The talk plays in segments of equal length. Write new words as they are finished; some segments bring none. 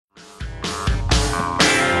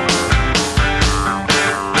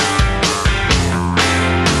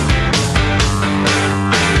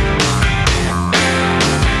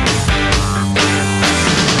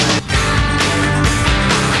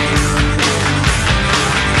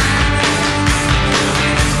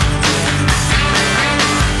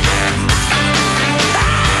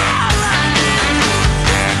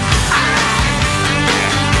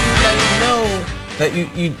that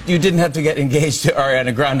you didn't have to get engaged to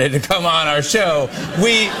Ariana Grande to come on our show.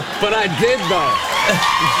 But I did, though.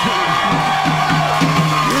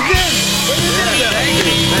 You did.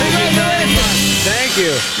 Thank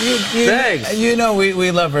you. Thanks. You know we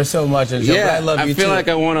love her so much. And so Yeah, I love you I feel too. like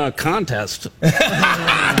I won a contest.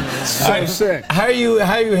 So sick. How are you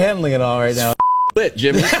handling it all right now? Lit,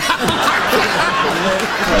 Jimmy. Oh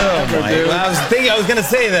my God. I was gonna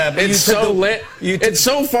say that, but It's so lit. It's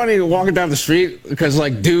so funny walking down the street because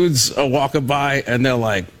like dudes are walking by and they're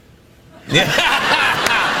like,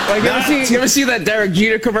 like you ever see that Derek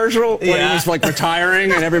Jeter commercial when he was like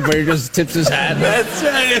retiring and everybody just tips his hat? That's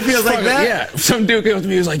right. It feels like that. Yeah. Some dude came up to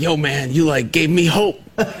me. He was like, "Yo, man, you like gave me hope."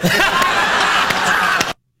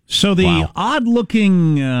 So the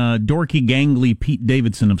odd-looking, dorky, gangly Pete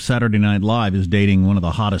Davidson of Saturday Night Live is dating one of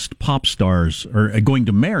the hottest pop stars, or going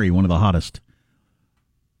to marry one of the hottest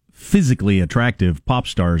physically attractive pop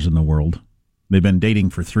stars in the world. They've been dating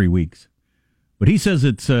for 3 weeks. But he says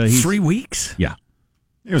it's... 3 weeks? Yeah.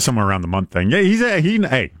 It was somewhere around the month thing. Yeah, he's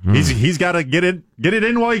got to get it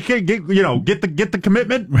in while he can get the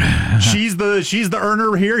commitment. She's the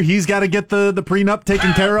earner here. He's got to get the prenup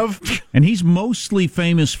taken care of. And he's mostly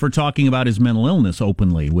famous for talking about his mental illness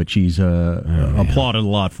openly, which he's applauded a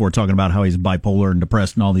lot for, talking about how he's bipolar and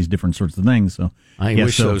depressed and all these different sorts of things. So I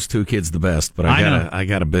wish those two kids the best, but I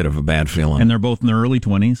got a bit of a bad feeling. And they're both in their early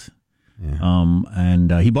 20s. Yeah.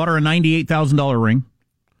 And he bought her a $98,000 ring.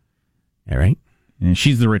 All right. And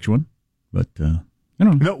she's the rich one, but I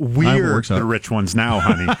don't know. No, we're the rich ones now,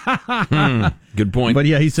 honey. Good point. But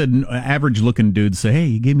yeah, he said average-looking dudes say, "Hey,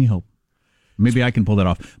 he gave me hope. Maybe I can pull that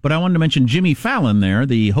off." But I wanted to mention Jimmy Fallon there,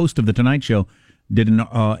 the host of The Tonight Show, did an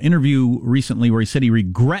interview recently where he said he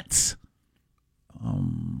regrets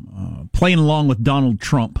playing along with Donald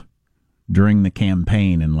Trump during the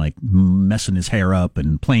campaign and like messing his hair up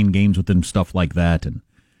and playing games with him, stuff like that, and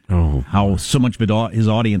how so much of his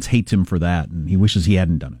audience hates him for that, and he wishes he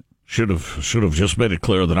hadn't done it. Should have just made it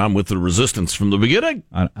clear that I'm with the resistance from the beginning.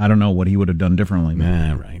 I don't know what he would have done differently.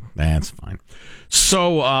 Right. That's fine.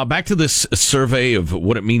 So back to this survey of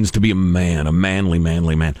what it means to be a man, a manly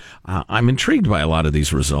man. I'm intrigued by a lot of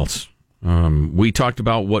these results. We talked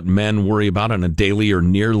about what men worry about on a daily or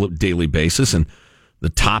near daily basis, and the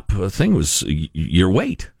top thing was your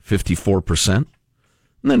weight, 54%. And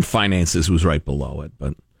then finances was right below it,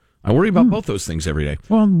 but I worry about both those things every day.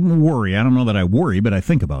 Well, worry. I don't know that I worry, but I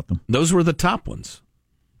think about them. Those were the top ones.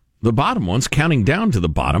 The bottom ones, counting down to the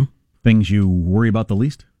bottom. Things you worry about the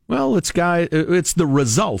least? Well, it's the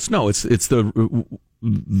results. No, it's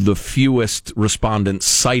the fewest respondents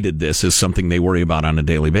cited this as something they worry about on a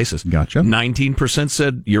daily basis. Gotcha. 19%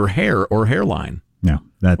 said your hair or hairline. Yeah,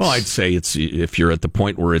 that's... Well, I'd say it's if you're at the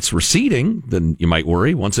point where it's receding, then you might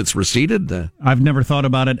worry. Once it's receded... I've never thought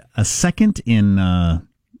about it a second in...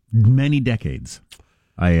 many decades.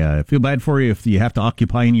 I feel bad for you if you have to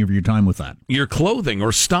occupy any of your time with that. Your clothing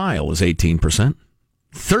or style is 18%.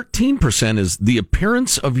 13% is the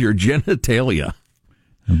appearance of your genitalia.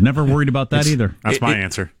 I've never worried about that either. That's my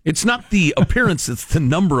answer. It's not the appearance, it's the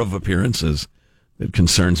number of appearances that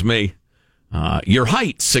concerns me. Your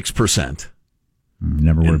height, 6%.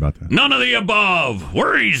 Never worry about that. None of the above.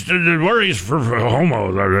 Worries for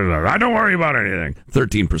homos. I don't worry about anything.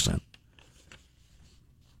 13%.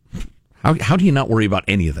 How do you not worry about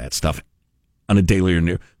any of that stuff on a daily or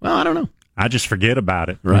near? Well, I don't know. I just forget about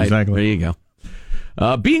it. Right. Exactly. There you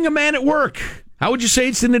go. Being a man at work. How would you say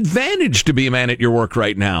it's an advantage to be a man at your work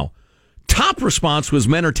right now? Top response was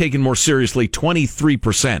men are taken more seriously,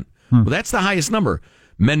 23%. Well, that's the highest number.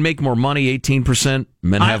 Men make more money, 18%.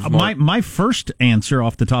 Men have more. My first answer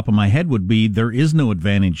off the top of my head would be there is no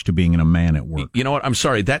advantage to being a man at work. You know what? I'm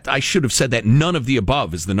sorry. That I should have said that. None of the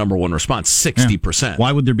above is the number one response, 60%. Yeah.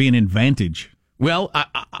 Why would there be an advantage? Well,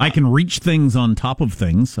 I can reach things on top of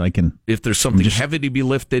things. I can. If there's something heavy to be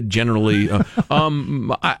lifted, generally,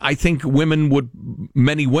 I think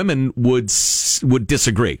many women would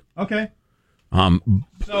disagree. Okay. So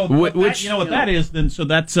you know what that is? Then so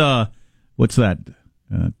that's what's that?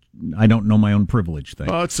 I don't know my own privilege thing.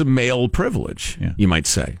 It's a male privilege, you might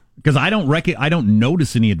say. Because I don't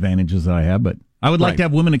notice any advantages that I have, but I would like to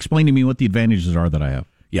have women explain to me what the advantages are that I have.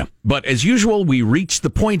 Yeah, but as usual, we reach the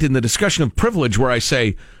point in the discussion of privilege where I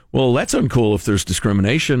say, well, that's uncool if there's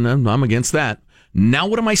discrimination, and I'm against that. Now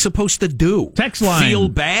what am I supposed to do? Text line. Feel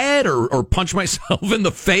bad or punch myself in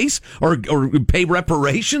the face or pay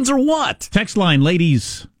reparations or what? Text line,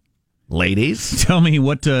 ladies. Ladies? Tell me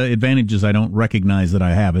what advantages I don't recognize that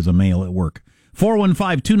I have as a male at work.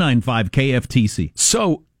 415-295-KFTC.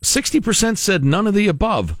 So 60% said none of the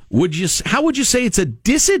above. How would you say it's a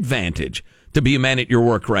disadvantage to be a man at your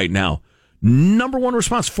work right now? Number one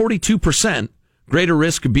response, 42%, greater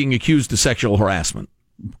risk of being accused of sexual harassment.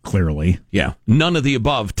 Clearly. Yeah. None of the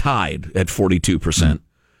above tied at 42%.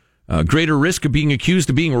 Greater risk of being accused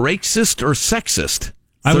of being racist or sexist,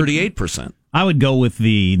 38%. I would go with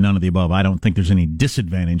the none of the above. I don't think there's any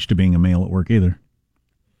disadvantage to being a male at work either.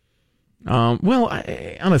 Well,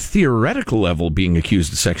 on a theoretical level, being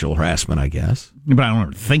accused of sexual harassment, I guess. But I don't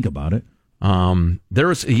ever think about it.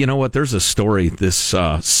 There's a story, this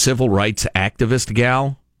civil rights activist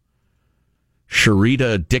gal,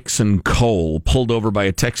 Sharita Dixon Cole, pulled over by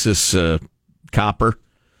a Texas copper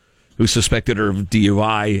who suspected her of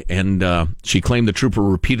DUI, and she claimed the trooper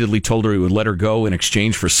repeatedly told her he would let her go in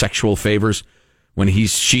exchange for sexual favors. When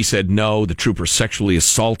she said no, the trooper sexually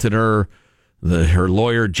assaulted her. Her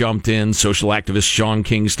lawyer jumped in. Social activist Sean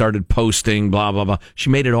King started posting, blah, blah, blah. She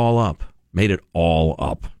made it all up.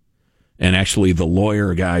 And actually, the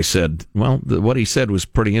lawyer guy said, what he said was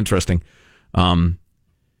pretty interesting.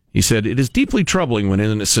 He said, "It is deeply troubling when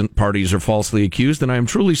innocent parties are falsely accused, and I am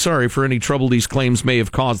truly sorry for any trouble these claims may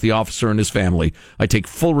have caused the officer and his family. I take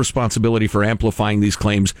full responsibility for amplifying these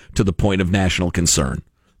claims to the point of national concern."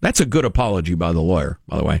 That's a good apology by the lawyer,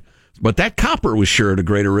 by the way. But that copper was sure at a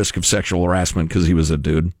greater risk of sexual harassment because he was a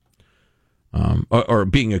dude, or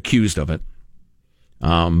being accused of it.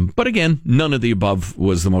 But again, none of the above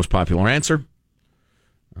was the most popular answer.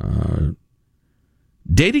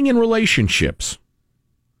 Dating and relationships.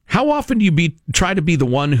 How often do you try to be the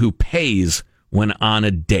one who pays when on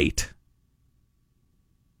a date?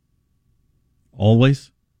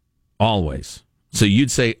 Always? Always. So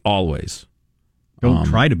you'd say always. Don't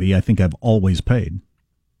try to be. I think I've always paid.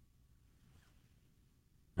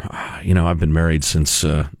 I've been married since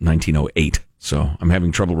 1908, so I'm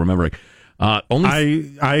having trouble remembering.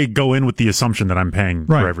 I go in with the assumption that I'm paying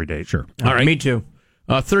for every date. Sure. All right. Me too.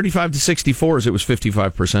 35 to 64s, it was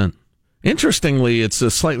 55%. Interestingly, it's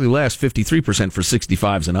slightly less, 53% for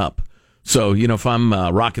 65s and up. So, if I'm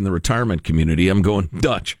rocking the retirement community, I'm going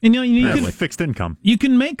Dutch. And you can, fixed income. You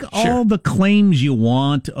can make all the claims you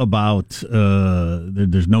want about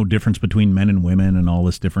there's no difference between men and women and all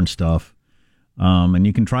this different stuff. And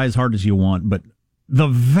you can try as hard as you want, but the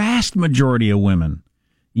vast majority of women,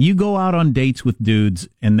 you go out on dates with dudes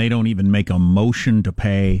and they don't even make a motion to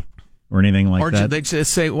pay or anything like that. Or they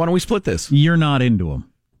just say, "Why don't we split this?" You're not into them.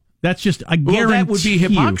 That's just, I guarantee that would be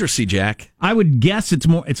hypocrisy, Jack. I would guess it's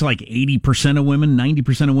like 80% of women,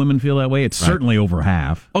 90% of women feel that way. It's certainly over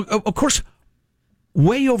half. Of course,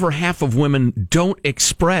 way over half of women don't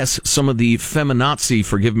express some of the feminazi,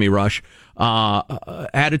 forgive me, Rush,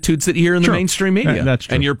 attitudes that you hear in the mainstream media. That's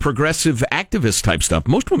true. And your progressive activist type stuff.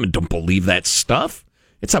 Most women don't believe that stuff.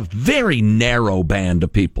 It's a very narrow band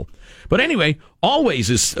of people. But anyway,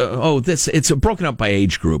 always is, it's broken up by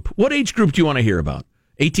age group. What age group do you want to hear about?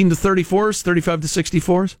 18 to 34s, 35 to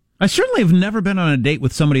 64s? I certainly have never been on a date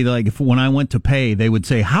with somebody that, like, when I went to pay, they would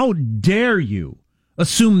say, "How dare you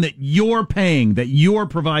assume that you're paying, that you're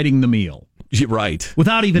providing the meal?" Right.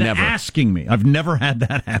 Without even asking me. I've never had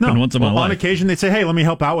that happen once in my life. On occasion, they say, "Hey, let me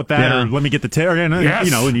help out with that," or "Let me get the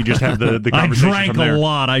and you just have the conversation. I drank a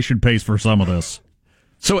lot. I should pay for some of this.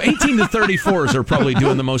 So 18 to 34s are probably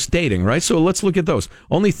doing the most dating, right? So let's look at those.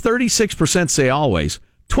 Only 36% say always,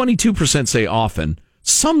 22% say often,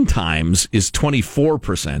 sometimes is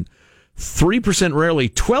 24%, 3% rarely,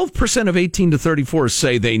 12% of 18 to 34s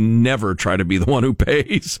say they never try to be the one who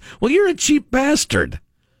pays. Well, you're a cheap bastard.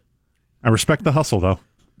 I respect the hustle, though.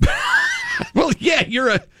 Well, yeah,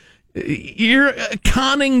 you're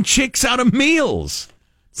conning chicks out of meals.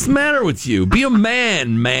 What's the matter with you? Be a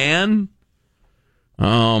man.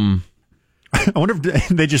 I wonder if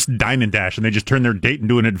they just dine and dash and they just turn their date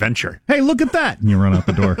into an adventure. Hey, look at that. And you run out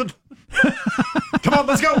the door. Come on,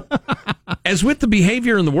 let's go. As with the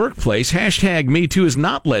behavior in the workplace, #MeToo has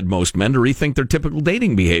not led most men to rethink their typical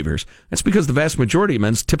dating behaviors. That's because the vast majority of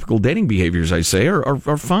men's typical dating behaviors, I say,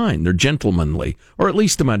 are fine. They're gentlemanly, or at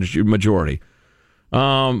least the majority.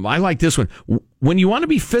 I like this one. When you want to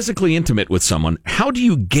be physically intimate with someone, how do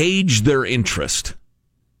you gauge their interest?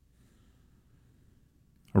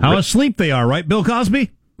 How asleep they are, right, Bill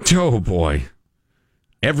Cosby? Oh, boy.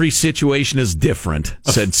 Every situation is different,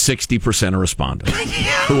 said 60% of respondents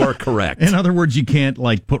who are correct. In other words, you can't,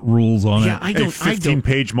 put rules on it. I don't. A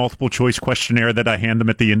 15-page multiple-choice questionnaire that I hand them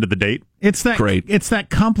at the end of the date. It's that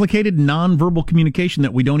complicated nonverbal communication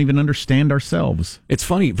that we don't even understand ourselves. It's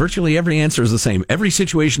funny. Virtually every answer is the same. Every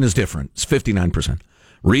situation is different. It's 59%.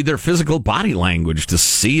 Read their physical body language to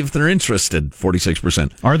see if they're interested.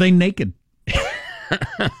 46%. Are they naked?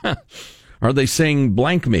 Are they saying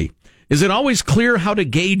blank me? Is it always clear how to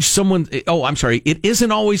gauge someone? Oh, I'm sorry. It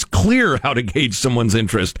isn't always clear how to gauge someone's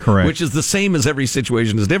interest. Correct. Which is the same as every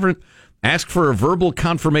situation is different. Ask for a verbal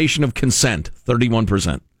confirmation of consent,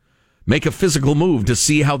 31%. Make a physical move to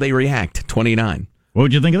see how they react, 29%. What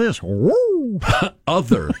would you think of this? Woo!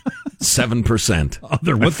 Other, 7%.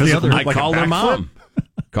 Other, what's the other? I call her mom.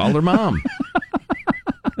 Call her mom.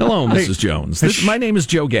 Hello, Mrs. Jones. My name is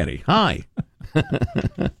Joe Getty. Hi.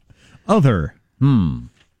 Other.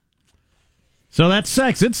 So that's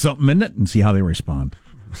sex. It's something, isn't it? And see how they respond.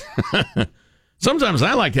 Sometimes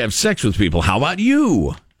I like to have sex with people. How about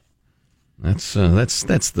you? That's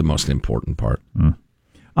the most important part.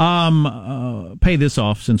 Pay this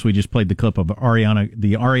off since we just played the clip of the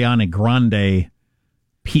Ariana Grande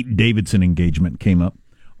Pete Davidson engagement came up.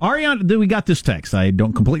 We got this text. I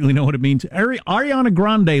don't completely know what it means. Ariana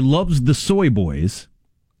Grande loves the soy boys.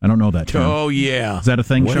 I don't know that term. Oh, yeah. Is that a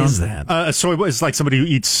thing, What Sean? is that? Soy is like somebody who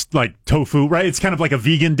eats like tofu, right? It's kind of like a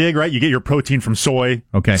vegan dig, right? You get your protein from soy.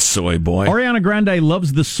 Okay. Soy boy. Ariana Grande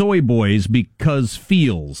loves the soy boys because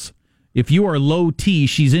feels. If you are low T,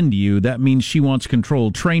 she's into you. That means she wants control.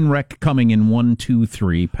 Train wreck coming in 1, 2,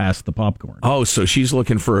 3. Past the popcorn. Oh, so she's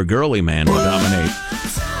looking for a girly man to dominate.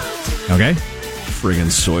 Okay. Friggin'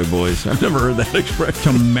 soy boys. I've never heard that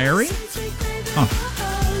expression. To marry? Huh.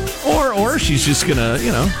 Or she's just gonna,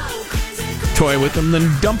 toy with him,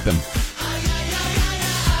 then dump him.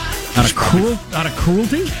 Out of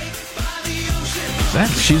cruelty?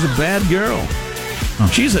 She's a bad girl. Huh.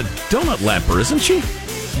 She's a donut lapper, isn't she?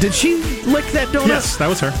 Did she lick that donut? Yes, that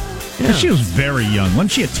was her. Yeah. She was very young.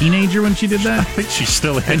 Wasn't she a teenager when she did that? I think she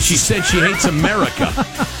still is. And she said she hates America.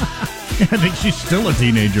 I think she's still a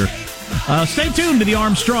teenager. Stay tuned to the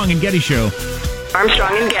Armstrong and Getty Show.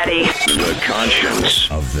 Armstrong and Getty. The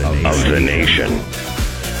conscience of the nation.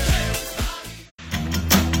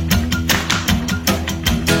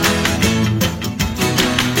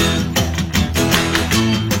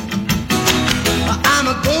 I'm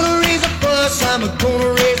gonna raise a fuss, I'm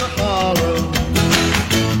gonna raise a holler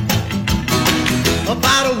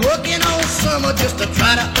about a working all summer just to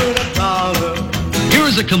try to earn $1.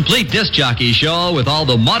 Here's a complete disc jockey show with all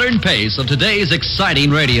the modern pace of today's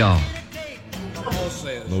exciting radio.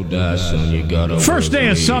 First day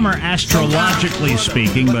of summer, astrologically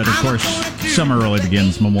speaking, but of course, summer really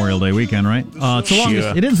begins Memorial Day weekend, right? It's the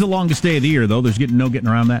longest. It is the longest day of the year, though. There's no getting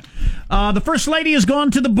around that. The First Lady has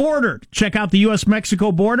gone to the border. Check out the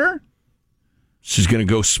U.S.-Mexico border. She's going to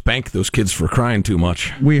go spank those kids for crying too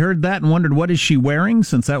much. We heard that and wondered, what is she wearing,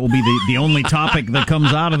 since that will be the only topic that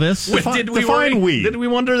comes out of this. Did we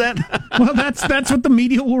wonder that? Well, that's what the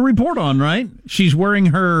media will report on, right? She's wearing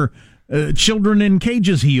her children in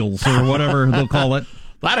cages heels, or whatever they'll call it.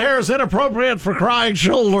 That hair is inappropriate for crying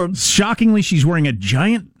children. Shockingly, she's wearing a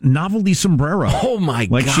giant novelty sombrero. Oh, my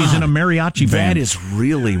God. Like she's in a mariachi band. That is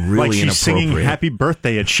really, really like she's inappropriate. singing Happy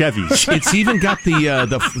Birthday at Chevy's. It's even got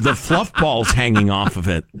the fluff balls hanging off of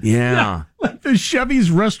it. Yeah. Like the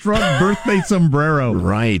Chevy's restaurant birthday sombrero.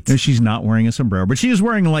 Right. And she's not wearing a sombrero, but she is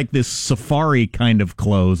wearing like this safari kind of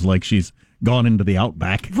clothes, like she's gone into the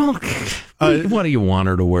outback. Well, what do you want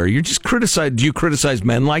her to wear? Do you criticize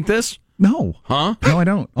men like this? No. Huh? No, I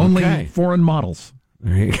don't. Only foreign models.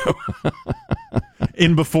 There you go.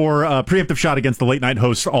 In before preemptive shot against the late night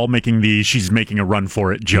hosts, all making she's making a run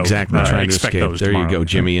for it joke. Exactly. Trying to escape. Those there tomorrow. You go,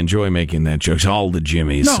 Jimmy. Enjoy making that joke. All the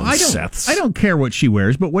Jimmys No, and I don't. Seths. I don't care what she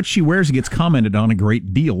wears, but what she wears gets commented on a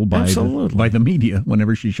great deal by the media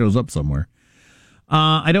whenever she shows up somewhere.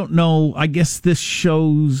 I don't know. I guess this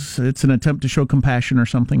shows it's an attempt to show compassion or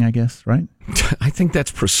something, I guess, right? I think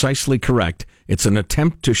that's precisely correct. It's an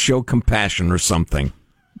attempt to show compassion or something.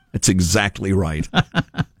 It's exactly right.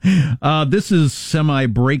 This is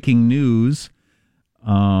semi-breaking news.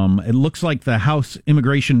 It looks like the House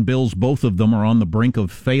immigration bills, both of them, are on the brink of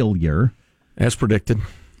failure. As predicted.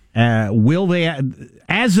 Will they,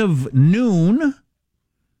 as of noon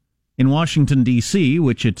in Washington, D.C.,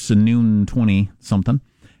 which it's a noon 20-something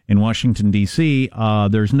in Washington, D.C.,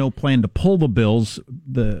 there's no plan to pull the bills.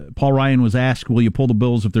 Paul Ryan was asked, will you pull the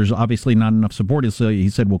bills if there's obviously not enough support? He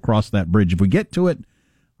said, we'll cross that bridge if we get to it.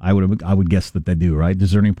 I would guess that they do, right?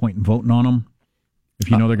 Is there any point in voting on them if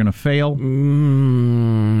you know they're going to fail?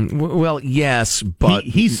 Well, yes, but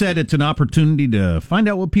he said it's an opportunity to find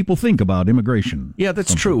out what people think about immigration. Yeah,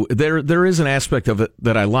 that's true. There is an aspect of it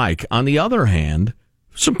that I like. On the other hand,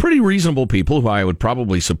 some pretty reasonable people who I would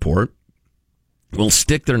probably support will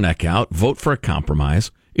stick their neck out, vote for a compromise.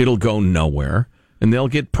 It'll go nowhere, and they'll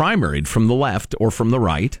get primaried from the left or from the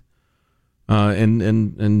right.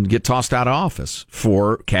 and get tossed out of office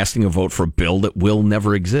for casting a vote for a bill that will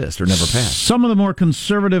never exist or never pass. Some of the more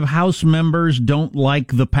conservative House members don't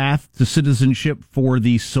like the path to citizenship for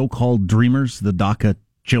the so-called dreamers, the DACA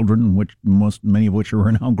children, which many of which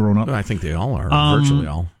are now grown up. I think they all are, virtually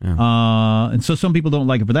all. Yeah. And so some people don't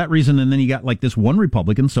like it for that reason. And then you got like this one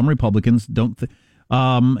Republican. Some Republicans don't.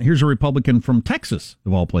 Here's a Republican from Texas,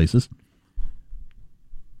 of all places,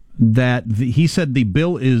 that he said the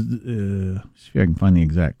bill is. See if I can find the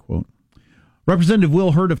exact quote. Representative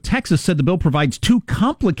Will Hurd of Texas said the bill provides too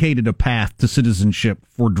complicated a path to citizenship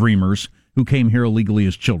for dreamers who came here illegally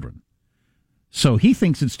as children. So he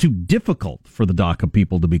thinks it's too difficult for the DACA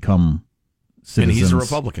people to become citizens. And he's a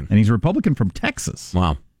Republican. And he's a Republican from Texas.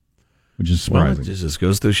 Wow. Which is surprising. Well, it just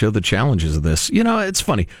goes to show the challenges of this. You know, it's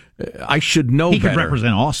funny. I should know better. He could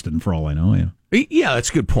represent Austin, for all I know. Yeah, yeah, that's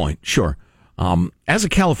a good point. Sure. As a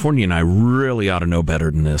Californian, I really ought to know better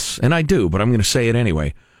than this. And I do, but I'm going to say it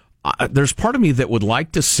anyway. There's part of me that would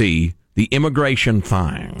like to see the immigration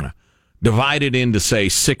thing divided into, say,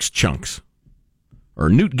 6 chunks. Or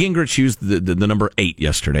Newt Gingrich used the number 8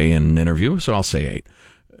 yesterday in an interview, so I'll say 8.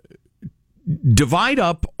 Divide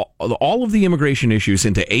up all of the immigration issues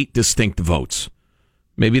into 8 distinct votes.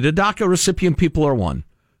 Maybe the DACA recipient people are one.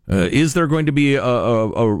 Is there going to be a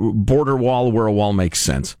border wall where a wall makes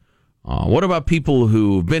sense? What about people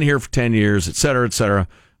who've been here for 10 years, et cetera, et cetera?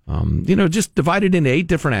 Just divide it into 8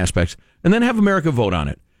 different aspects, and then have America vote on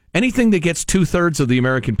it. Anything that gets 2/3 of the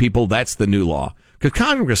American people, that's the new law. Because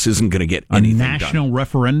Congress isn't going to get anything done. A national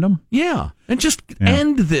referendum? Yeah. And just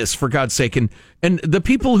end this, for God's sake. And the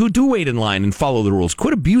people who do wait in line and follow the rules,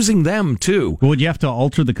 quit abusing them, too. Well, would you have to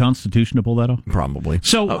alter the Constitution to pull that off? Probably.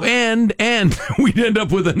 So, and we'd end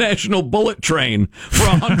up with a national bullet train for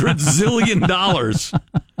 $100 zillion.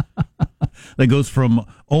 That goes from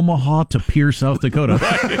Omaha to Pierre, South Dakota.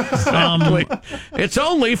 Right, exactly. It's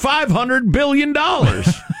only $500 billion.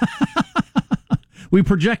 We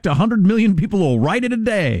project 100 million people will ride it a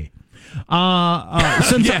day.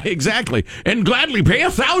 Yeah, exactly. And gladly pay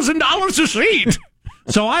 $1,000 a seat.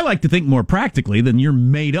 So I like to think more practically than your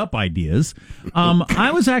made-up ideas.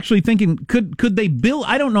 I was actually thinking, could they build...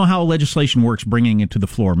 I don't know how legislation works bringing it to the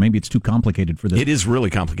floor. Maybe it's too complicated for this. It is really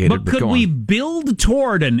complicated, but could we build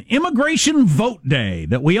toward an immigration vote day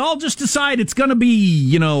that we all just decide it's going to be,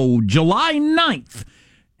 July 9th?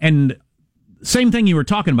 And... same thing you were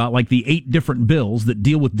talking about, like the 8 different bills that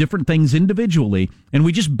deal with different things individually, and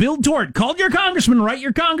we just build toward it. Call your congressman, write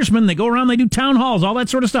your congressman. They go around, they do town halls, all that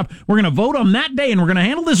sort of stuff. We're going to vote on that day, and we're going to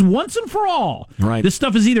handle this once and for all. Right. This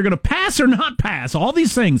stuff is either going to pass or not pass. All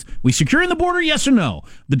these things. We securing the border, yes or no?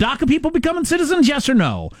 The DACA people becoming citizens, yes or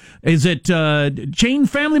no? Is it chain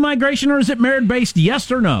family migration, or is it merit-based,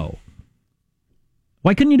 yes or no?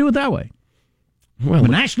 Why couldn't you do it that way? Well, a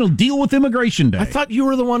national deal with immigration day. I thought you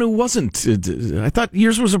were the one who wasn't. I thought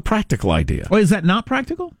yours was a practical idea. Well, is that not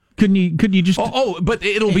practical? Couldn't you just... but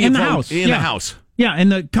it'll be in the House. In the House. Yeah,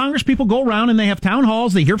 and the Congress people go around and they have town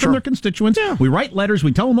halls. They hear from their constituents. Yeah. We write letters.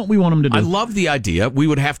 We tell them what we want them to do. I love the idea. We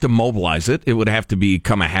would have to mobilize it. It would have to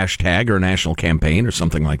become a hashtag or a national campaign or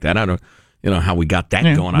something like that. I don't... how we got that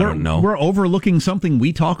going, I don't know. We're overlooking something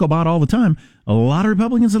we talk about all the time. A lot of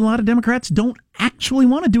Republicans and a lot of Democrats don't actually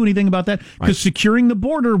want to do anything about that because securing the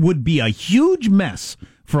border would be a huge mess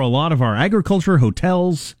for a lot of our agriculture,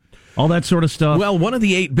 hotels, all that sort of stuff. Well, one of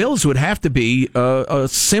the 8 bills would have to be a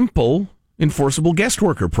simple, enforceable guest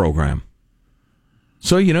worker program.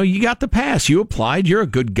 So, you got the pass. You applied. You're a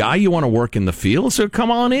good guy. You want to work in the field. So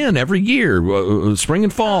come on in every year, spring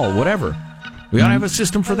and fall, whatever. We ought to have a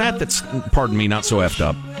system for that that's, pardon me, not so effed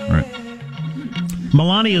up. Right.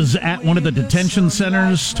 Melania's at one of the detention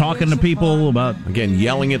centers talking to people about... Again,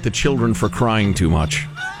 yelling at the children for crying too much.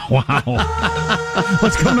 Wow.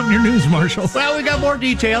 What's coming up in your news, Marshall? Well, we got more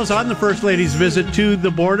details on the First Lady's visit to the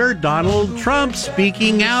border. Donald Trump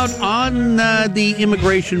speaking out on the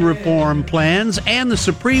immigration reform plans and the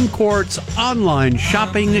Supreme Court's online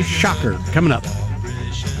shopping shocker. Coming up.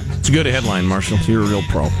 It's a good headline, Marshall. You're a real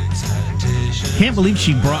pro. Can't believe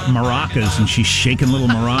she brought maracas and she's shaking little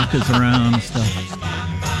maracas around and stuff.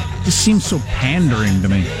 Just seems so pandering to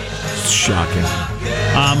me. It's shocking.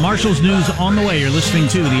 Marshall's news on the way. You're listening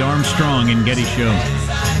to the Armstrong and Getty Show.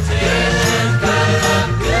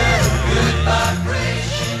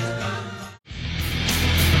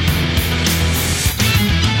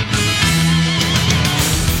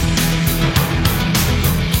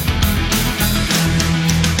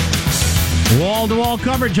 Wall-to-wall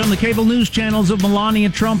coverage on the cable news channels of Melania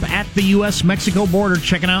Trump at the U.S.-Mexico border,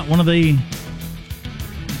 checking out one of the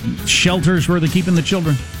shelters where they're keeping the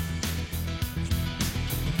children.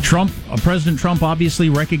 President Trump obviously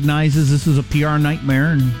recognizes this is a PR nightmare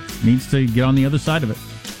and needs to get on the other side of it.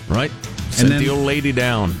 Right. Set the old lady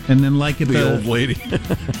down. And then like at the old lady.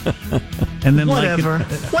 And then Whatever.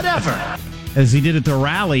 As he did at the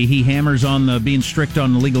rally, he hammers on being strict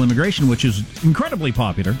on illegal immigration, which is incredibly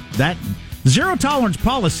popular. That zero tolerance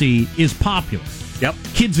policy is popular. Yep.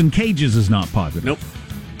 Kids in cages is not popular. Nope.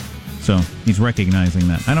 So he's recognizing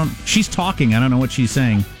that. She's talking. I don't know what she's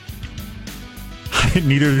saying.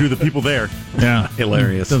 Neither do the people there. Yeah.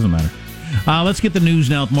 Hilarious. Doesn't matter. Let's get the news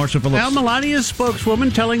now with Marcia Phillips. Well, Melania's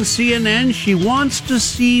spokeswoman telling CNN she wants to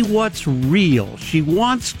see what's real. She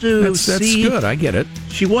wants to see... That's good. I get it.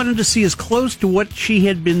 She wanted to see as close to what she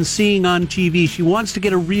had been seeing on TV. She wants to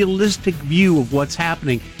get a realistic view of what's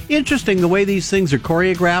happening. Interesting the way these things are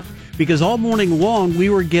choreographed, because all morning long we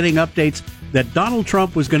were getting updates that Donald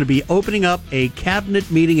Trump was going to be opening up a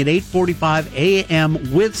cabinet meeting at 8:45 a.m.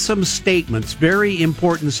 with some statements, very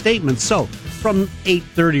important statements. So from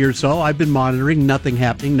 8:30 or so, I've been monitoring, nothing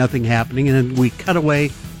happening, and then we cut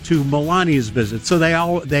away to Melania's visit. So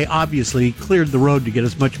they obviously cleared the road to get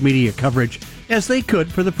as much media coverage as they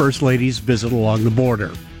could for the First Lady's visit along the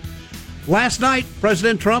border. Last night,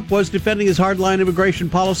 President Trump was defending his hardline immigration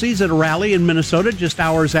policies at a rally in Minnesota just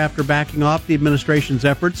hours after backing off the administration's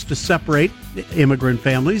efforts to separate immigrant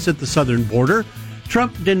families at the southern border.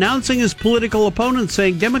 Trump denouncing his political opponents,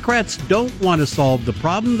 saying Democrats don't want to solve the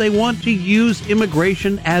problem. They want to use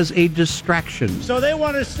immigration as a distraction. So they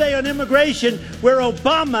want to stay on immigration where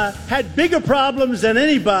Obama had bigger problems than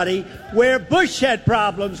anybody, where Bush had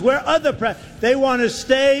problems, where they want to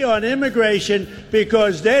stay on immigration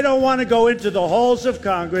because they don't want to go into the halls of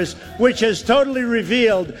Congress, which has totally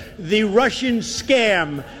revealed the Russian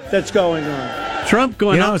scam that's going on. Trump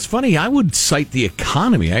going on. It's funny. I would cite the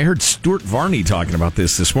economy. I heard Stuart Varney talking about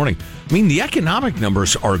this morning. I mean, the economic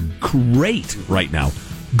numbers are great right now.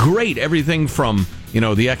 Great. Everything from,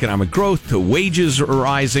 the economic growth to wages are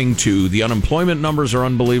rising to the unemployment numbers are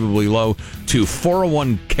unbelievably low to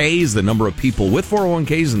 401ks, the number of people with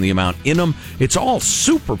 401ks and the amount in them. It's all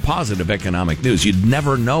super positive economic news. You'd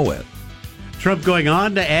never know it. Trump going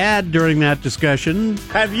on to add during that discussion,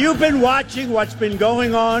 have you been watching what's been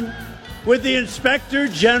going on with the Inspector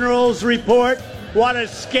General's report? What a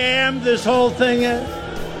scam this whole thing is.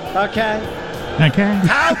 Okay.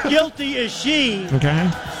 How guilty is she?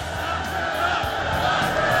 Okay.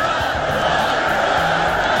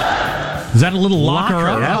 Is that a little locker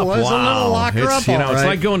up? Yeah, it was a little locker up. It's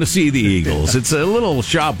like going to see the Eagles. It's a little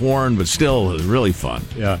shop worn, but still really fun.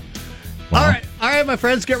 Yeah. Wow. All right, my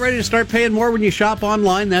friends, get ready to start paying more when you shop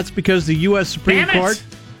online. That's because the U.S. Supreme Court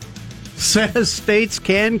says states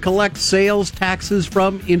can collect sales taxes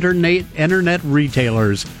from internet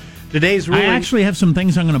retailers. Today's ruling. I actually have some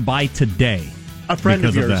things I'm going to buy today. A friend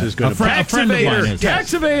of yours is going to buy. A friend of mine is.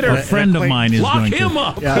 Taxevator. A friend of mine is going to.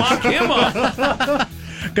 Lock him up.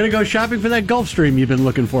 Going to go shopping for that Gulfstream you've been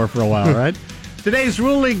looking for a while, right? Today's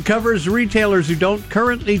ruling covers retailers who don't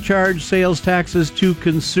currently charge sales taxes to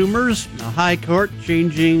consumers. The High Court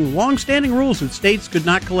changing long-standing rules that states could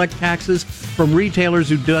not collect taxes from retailers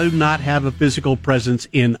who do not have a physical presence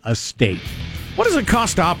in a state. What does it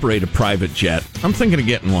cost to operate a private jet? I'm thinking of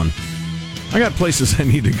getting one. I got places I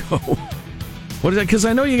need to go. What is that? Because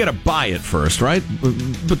I know you got to buy it first, right?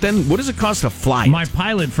 But then, what does it cost to fly it? My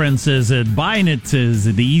pilot friend says that buying it is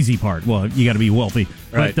the easy part. Well, you got to be wealthy,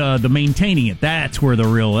 right. But the maintaining it—that's where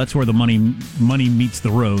the money meets the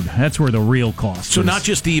road. That's where the real cost. So is. Not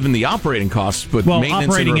just even the operating costs, but maintenance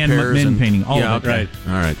operating and repairs and maintaining. All of it. Okay.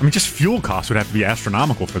 All right. I mean, just fuel costs would have to be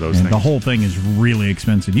astronomical for those things. The whole thing is really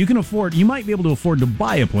expensive. You might be able to afford to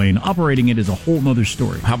buy a plane. Operating it is a whole other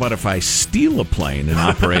story. How about if I steal a plane and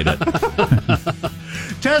operate it?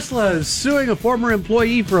 Tesla is suing a former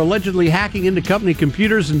employee for allegedly hacking into company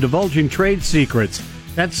computers and divulging trade secrets.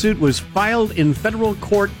 That suit was filed in federal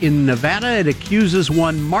court in Nevada. It accuses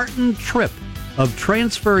one Martin Tripp of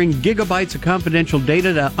transferring gigabytes of confidential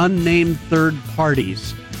data to unnamed third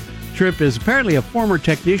parties. Tripp is apparently a former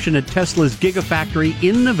technician at Tesla's Gigafactory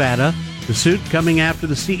in Nevada. The suit coming after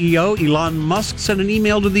the CEO, Elon Musk, sent an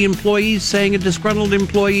email to the employees saying a disgruntled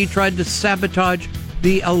employee tried to sabotage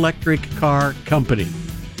the electric car company.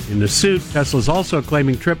 In the suit, Tesla's also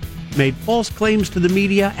claiming Tripp made false claims to the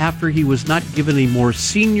media after he was not given a more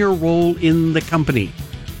senior role in the company.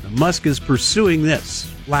 Musk is pursuing this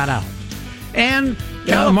flat out. And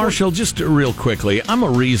Marshall, just real quickly, I'm a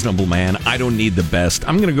reasonable man. I don't need the best.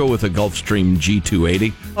 I'm going to go with a Gulfstream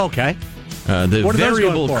G280. Okay. The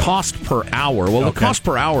variable cost per hour. Well, the cost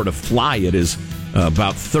per hour to fly it is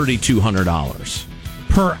about $3,200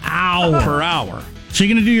 per hour. Per hour. So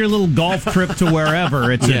you're going to do your little golf trip to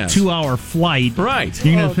wherever. It's Yes. a 2-hour flight. Right.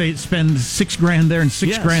 You're going to spend $6,000 there and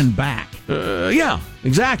 $6,000 back. Yeah,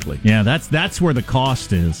 exactly. Yeah, that's where the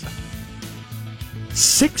cost is.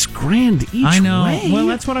 $6,000 each I know. way? Well,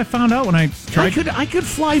 that's what I found out when I tried. I could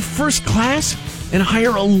fly first class and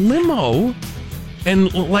hire a limo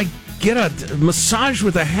and like get a massage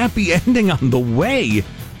with a happy ending on the way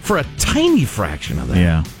for a tiny fraction of that.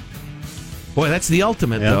 Yeah. Boy, that's the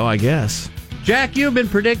ultimate, though, I guess. Jack, you've been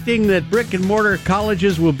predicting that brick-and-mortar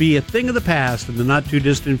colleges will be a thing of the past in the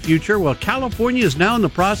not-too-distant future. Well, California is now in the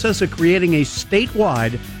process of creating a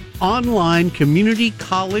statewide online community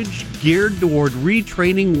college geared toward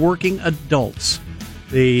retraining working adults.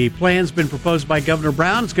 The plan's been proposed by Governor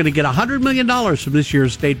Brown. It's going to get $100 million from this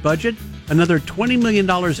year's state budget, another $20 million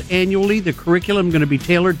annually. The curriculum is going to be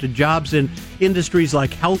tailored to jobs in industries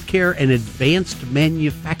like healthcare and advanced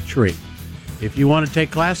manufacturing. If you want to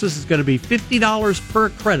take classes, it's going to be $50 per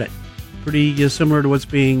credit. Pretty similar to what's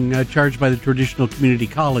being charged by the traditional community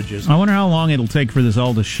colleges. I wonder how long it'll take for this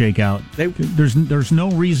all to shake out. There's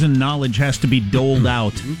no reason knowledge has to be doled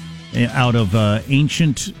out of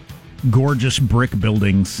ancient, gorgeous brick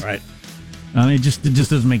buildings. Right. It just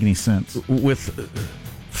doesn't make any sense. With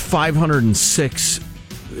 506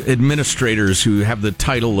 administrators who have the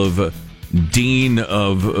title of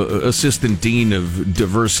assistant dean of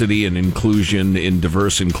diversity and inclusion in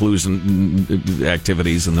diverse inclusion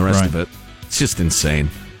activities and the rest of it. It's just insane.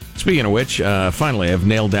 Speaking of which, finally, I've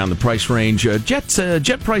nailed down the price range.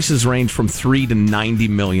 Jet prices range from $3 to $90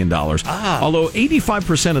 million. Although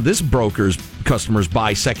 85% of this broker's customers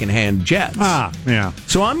buy secondhand jets. Yeah.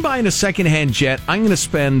 So I'm buying a secondhand jet. I'm going to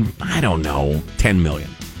spend, I don't know, $10 million.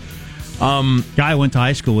 Guy I went to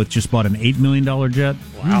high school with just bought an $8 million jet.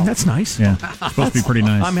 Wow, that's nice. Yeah, it's supposed to be pretty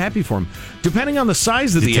nice. I'm happy for him. Depending on the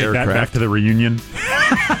size of the Take aircraft, that back to the reunion.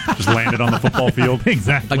 Just landed on the football field.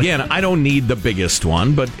 Exactly. Again, I don't need the biggest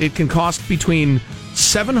one, but it can cost between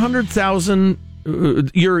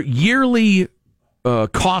 $700,000. Your yearly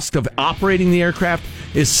cost of operating the aircraft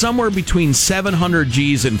is somewhere between 700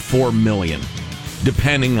 G's and $4 million.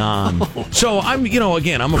 Depending on, so I'm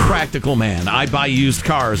a practical man. I buy used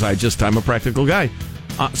cars. I'm a practical guy.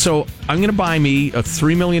 So I'm going to buy me a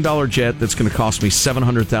 $3 million jet that's going to cost me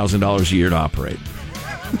 $700,000 a year to operate.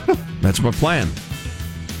 That's my plan.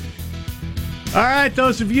 All right,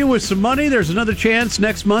 those of you with some money, there's another chance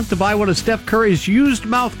next month to buy one of Steph Curry's used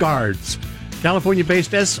mouth guards.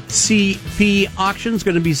 California-based SCP Auction's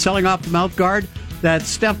going to be selling off the mouth guard that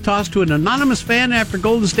Steph tossed to an anonymous fan after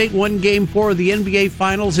Golden State won Game 4 of the NBA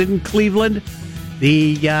Finals in Cleveland.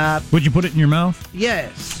 Would you put it in your mouth?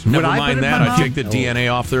 Yes. Never Would mind that. I'd take the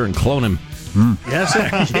DNA off there and clone him. Yes,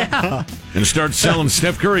 yeah. And start selling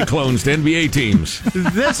Steph Curry clones to NBA teams.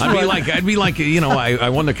 I'd be like, I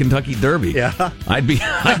won the Kentucky Derby. Yeah. I'd be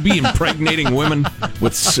impregnating women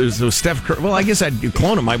with Steph Curry. Well, I guess I'd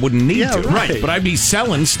clone them. I wouldn't need to, right? But I'd be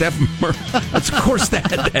selling Steph. Of course,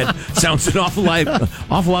 that sounds an awful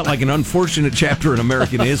lot like an unfortunate chapter in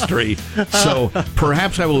American history. So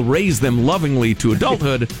perhaps I will raise them lovingly to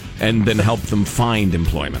adulthood and then help them find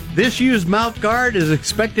employment. This used mouth guard is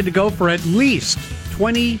expected to go for at least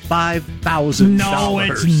 $25,000. No,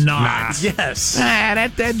 it's not. Yes.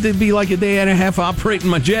 That'd be like a day and a half operating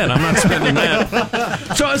my jet. I'm not spending that.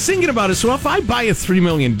 So I was thinking about it. So if I buy a $3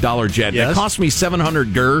 million jet, that costs me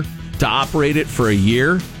 $700 to operate it for a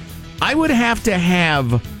year, I would have to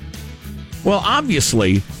have, well,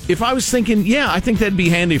 obviously, if I was thinking, I think that'd be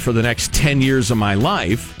handy for the next 10 years of my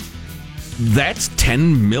life, that's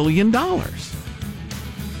 $10 million.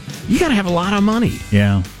 You got to have a lot of money.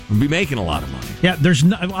 Yeah. Be making a lot of money. Yeah,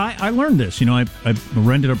 I learned this. I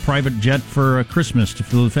rented a private jet for Christmas to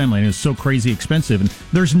fill the family, and it was so crazy expensive. And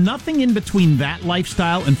there's nothing in between that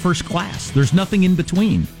lifestyle and first class. There's nothing in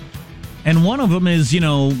between. And one of them is,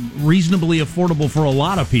 reasonably affordable for a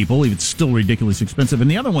lot of people. It's still ridiculously expensive.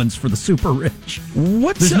 And the other one's for the super rich.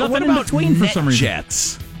 There's nothing what in about between for net some reason.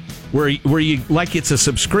 Jets, where you like it's a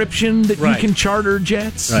subscription that you can charter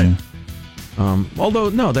jets. Right. Although,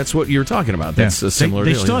 no, that's what you're talking about. That's a similar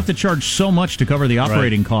They deal. still have to charge so much to cover the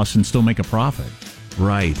operating costs and still make a profit.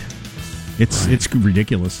 Right. It's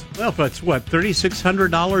ridiculous. Well, but it's what,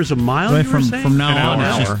 $3,600 a mile? Right, from now on,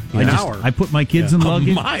 I put my kids in the luggage.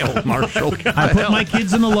 A mile, Marshall. I put my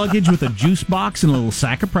kids in the luggage with a juice box and a little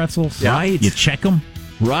sack of pretzels. Right. You check them.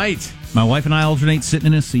 Right. My wife and I alternate sitting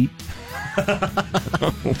in a seat.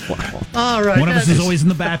 All right. One of us is always in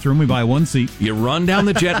the bathroom. We buy one seat. You run down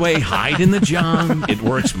the jetway, hide in the john. It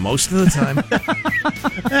works most of the time.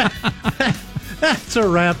 That's a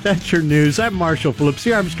wrap. That's your news. I'm Marshall Phillips,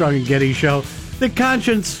 the Armstrong and Getty Show, the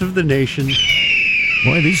conscience of the nation.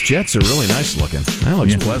 Boy, these jets are really nice looking. That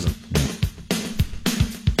looks pleasant.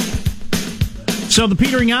 So the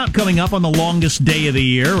petering out coming up on the longest day of the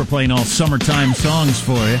year. We're playing all summertime songs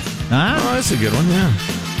for you. Huh? Oh, that's a good one, yeah.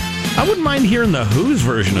 I wouldn't mind hearing the Who's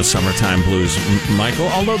version of Summertime Blues, Michael,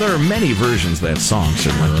 although there are many versions of that song,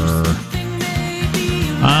 certainly.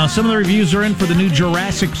 Some of the reviews are in for the new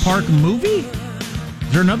Jurassic Park movie.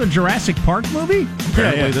 Is there another Jurassic Park movie?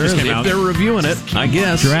 Apparently there is. If they're reviewing it, I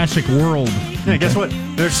guess. Jurassic World. Yeah, guess what?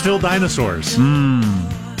 There's still dinosaurs.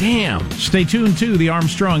 Damn. Stay tuned to the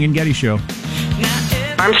Armstrong and Getty Show.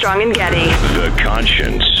 Armstrong and Getty. The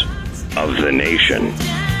conscience of the nation.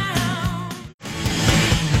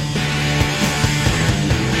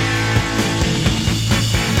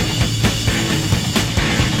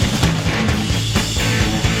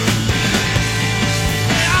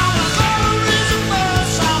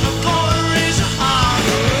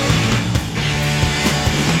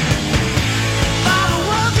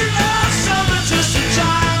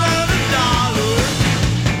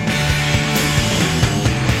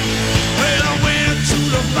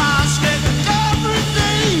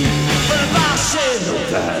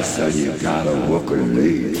 So you gotta walk and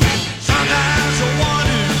leave. Sometimes I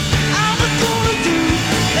wonder how we gonna do.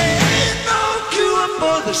 There ain't no cure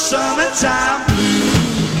for the summertime blues.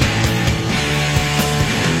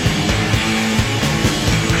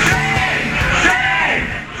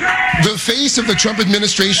 The face of the Trump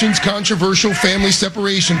administration's controversial family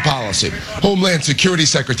separation policy, Homeland Security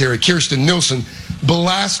Secretary Kirstjen Nielsen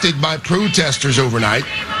blasted by protesters overnight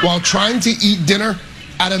while trying to eat dinner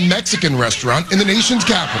at a Mexican restaurant in the nation's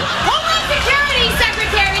capital. Homeland Security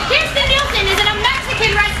Secretary Kirstjen Nielsen is in a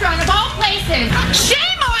Mexican restaurant of all places.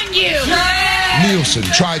 Shame on you! Nielsen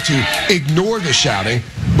tried to ignore the shouting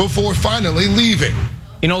before finally leaving.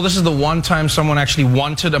 You know, this is the one time someone actually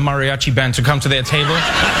wanted a mariachi band to come to their table.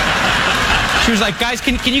 She was like, guys,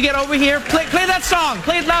 can you get over here? Play that song.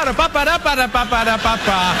 Play it louder.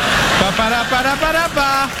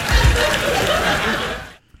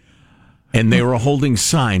 And they were holding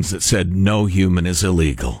signs that said, no human is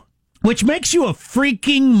illegal. Which makes you a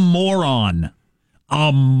freaking moron.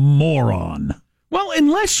 A moron. Well,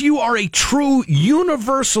 unless you are a true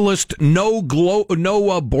universalist, no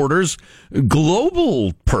borders,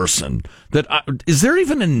 global person. Is there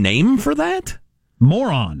even a name for that?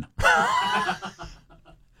 Moron.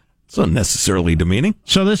 It's unnecessarily demeaning.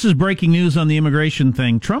 So this is breaking news on the immigration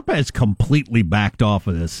thing. Trump has completely backed off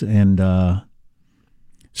of this. And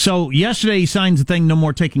so yesterday he signs the thing, no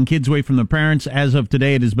more taking kids away from their parents. As of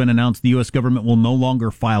today, it has been announced the U.S. government will no longer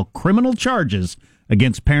file criminal charges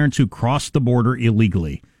against parents who cross the border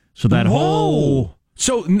illegally. So that whole...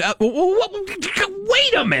 So, wait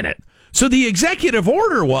a minute. So the executive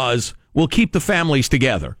order was, we'll keep the families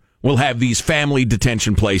together. We'll have these family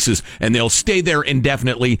detention places, and they'll stay there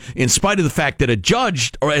indefinitely, in spite of the fact that a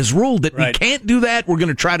judge has ruled that we can't do that. We're going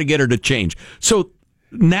to try to get her to change. So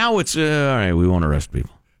now it's, all right, we won't arrest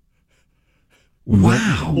people.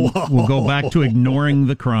 Wow. We'll go back to ignoring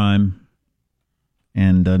the crime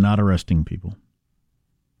and not arresting people.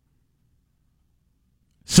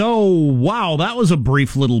 So, wow, that was a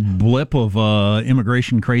brief little blip of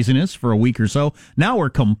immigration craziness for a week or so. Now we're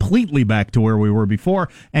completely back to where we were before,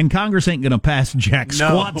 and Congress ain't going to pass jack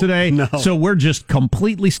squat today. No. So we're just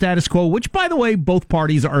completely status quo, which, by the way, both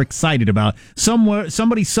parties are excited about.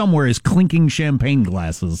 Somebody somewhere is clinking champagne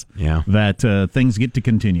glasses that things get to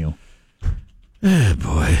continue. Oh,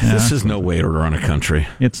 boy, this is no way to run a country.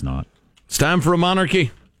 It's not. It's time for a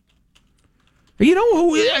monarchy. You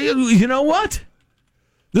know what?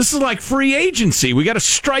 This is like free agency. We got to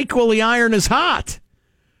strike while the iron is hot.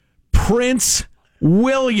 Prince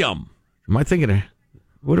William. Am I thinking of...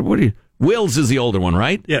 What are you... Wills is the older one,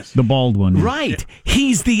 right? Yes. The bald one. Right. Yeah.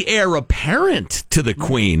 He's the heir apparent to the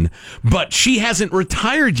queen, but she hasn't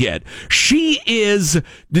retired yet. She is...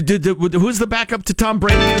 who's the backup to Tom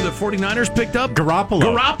Brady who the 49ers picked up? Garoppolo.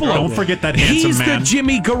 Don't forget that handsome man. He's the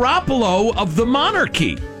Jimmy Garoppolo of the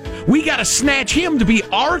monarchy. We got to snatch him to be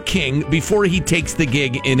our king before he takes the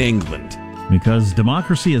gig in England. Because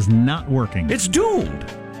democracy is not working. It's doomed.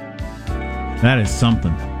 That is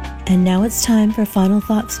something. And now it's time for final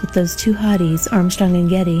thoughts with those two hotties, Armstrong and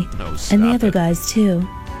Getty. And the other guys, too.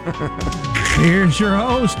 Here's your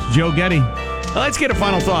host, Joe Getty. Let's get a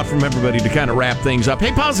final thought from everybody to kind of wrap things up.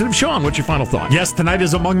 Hey, Positive Sean, what's your final thought? Yes, tonight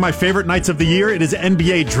is among my favorite nights of the year. It is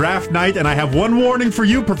NBA draft night, and I have one warning for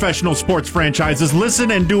you, professional sports franchises.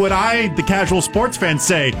 Listen and do what I, the casual sports fan,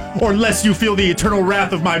 say, or unless you feel the eternal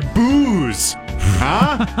wrath of my booze.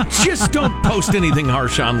 Huh? Just don't post anything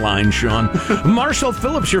harsh online, Sean. Marshall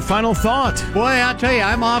Phillips, your final thought. Boy, I'll tell you,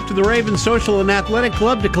 I'm off to the Ravens Social and Athletic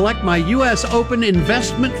Club to collect my U.S. Open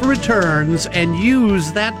investment returns and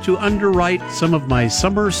use that to underwrite some of my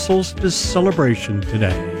summer solstice celebration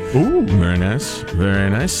today. Ooh, very nice. Very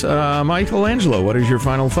nice. Michelangelo, what is your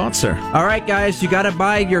final thought, sir? All right, guys, you got to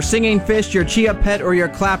buy your singing fish, your chia pet, or your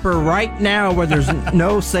clapper right now where there's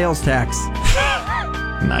no sales tax.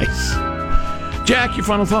 Nice. Jack, your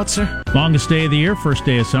final thoughts, sir? Longest day of the year, first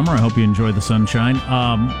day of summer. I hope you enjoy the sunshine.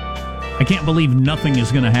 I can't believe nothing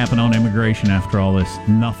is going to happen on immigration after all this.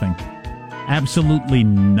 Nothing. Absolutely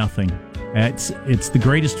nothing. It's the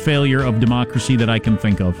greatest failure of democracy that I can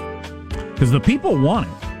think of. Because the people want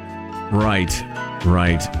it. Right.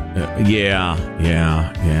 Yeah.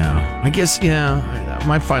 I guess,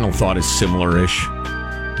 my final thought is similar-ish.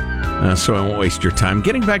 So I won't waste your time.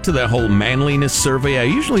 Getting back to that whole manliness survey, I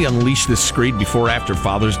usually unleash this screed before or after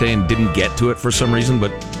Father's Day and didn't get to it for some reason, but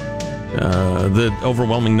the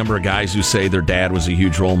overwhelming number of guys who say their dad was a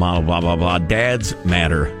huge role model, blah, blah, blah. Dads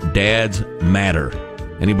matter. Dads matter.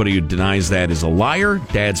 Anybody who denies that is a liar.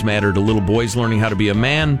 Dads matter to little boys learning how to be a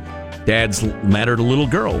man. Dads matter to little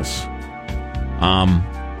girls.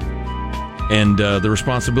 And the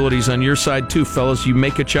responsibility's on your side, too, fellas. You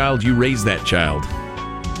make a child, you raise that child.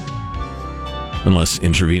 Unless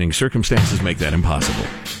intervening circumstances make that impossible.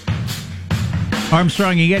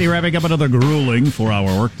 Armstrong and Getty wrapping up another grueling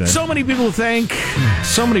 4-hour workday. So many people to thank.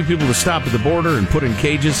 So many people to stop at the border and put in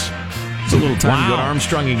cages. It's a little time to go to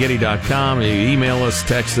ArmstrongandGetty.com. Email us,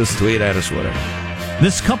 text us, tweet at us, whatever.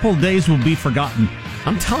 This couple days will be forgotten.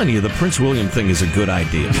 I'm telling you, the Prince William thing is a good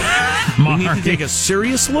idea. We need to take a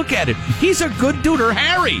serious look at it. He's a good dude, or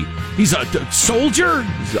Harry. He's a soldier.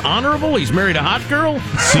 He's honorable. He's married a hot girl.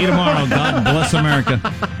 See you tomorrow. God bless America.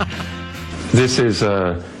 This is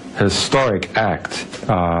a historic act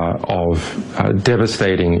of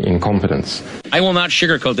devastating incompetence. I will not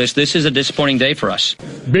sugarcoat this. This is a disappointing day for us.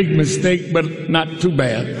 Big mistake, but not too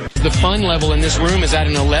bad. The fun level in this room is at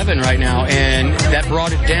an 11 right now, and that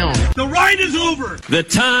brought it down. The ride is over. The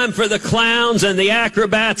time for the clowns and the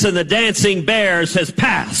acrobats and the dancing bears has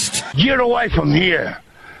passed. Get away from here.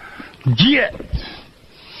 Get.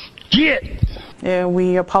 And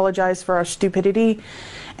we apologize for our stupidity,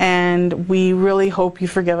 and we really hope you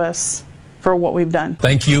forgive us for what we've done.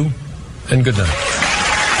 Thank you, and good night.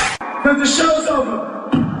 The show's over.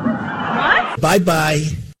 What? Bye-bye.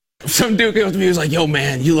 Some dude came up to me and was like, yo,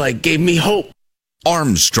 man, you, gave me hope.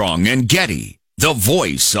 Armstrong and Getty, the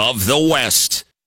voice of the West.